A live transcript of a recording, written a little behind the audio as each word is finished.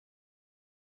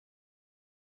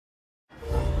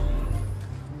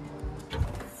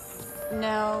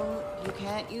No, you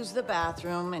can't use the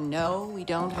bathroom, and no, we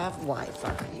don't have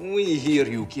Wi-Fi. We hear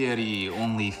you carry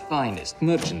only finest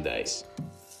merchandise.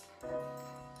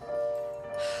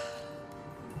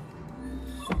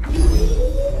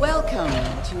 Welcome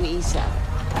to E7,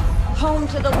 home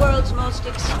to the world's most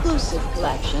exclusive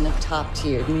collection of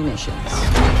top-tiered munitions.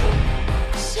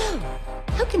 So,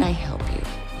 how can I help you?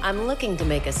 I'm looking to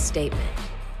make a statement.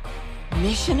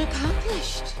 Mission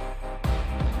accomplished.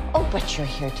 Oh, but you're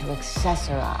here to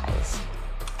accessorize.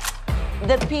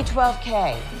 The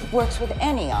P12K works with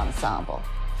any ensemble.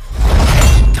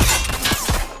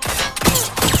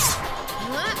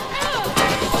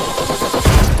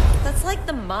 That's like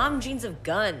the mom jeans of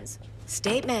guns.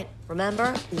 Statement,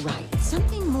 remember? Right,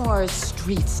 something more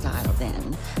street style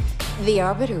then. The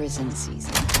Arbiter is in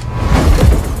season.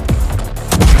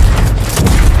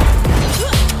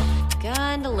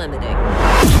 Kinda limiting.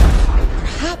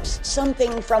 Perhaps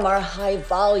something from our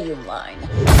high-volume line.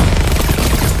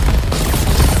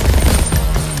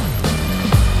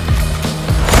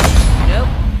 Nope.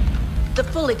 The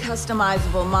fully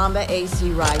customizable Mamba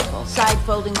AC rifle,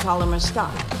 side-folding polymer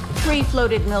stock,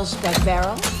 pre-floated mil-spec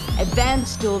barrel,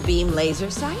 advanced dual-beam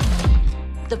laser sight.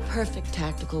 The perfect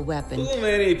tactical weapon. Too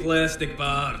many plastic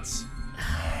parts.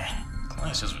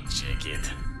 Classes would check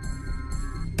it.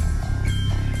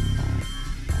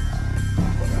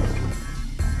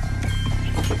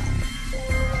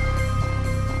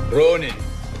 Ronin,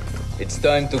 it's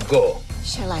time to go.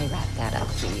 Shall I wrap that up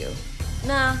for you?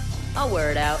 Nah, I'll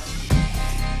wear it out.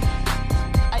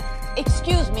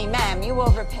 Excuse me, ma'am, you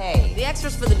overpaid. The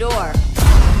extra's for the door.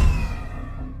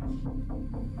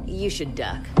 You should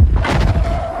duck.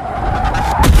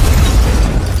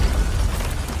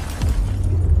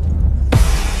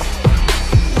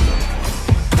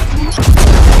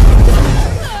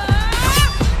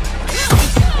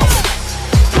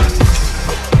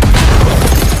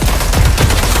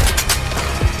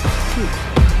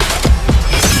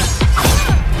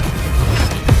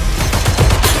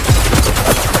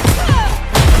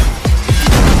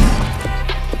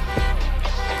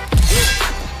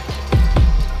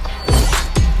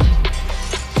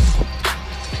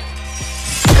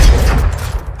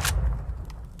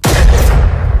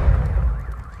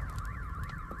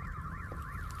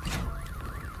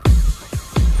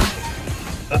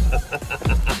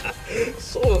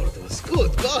 Sword was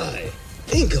good buy.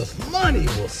 Think of money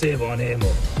we'll save on ammo.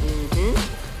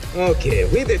 Mm-hmm. Okay,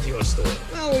 we did your store.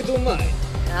 Now we do mine.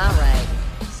 All right.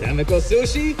 Samiko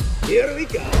Sushi, here we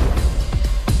go.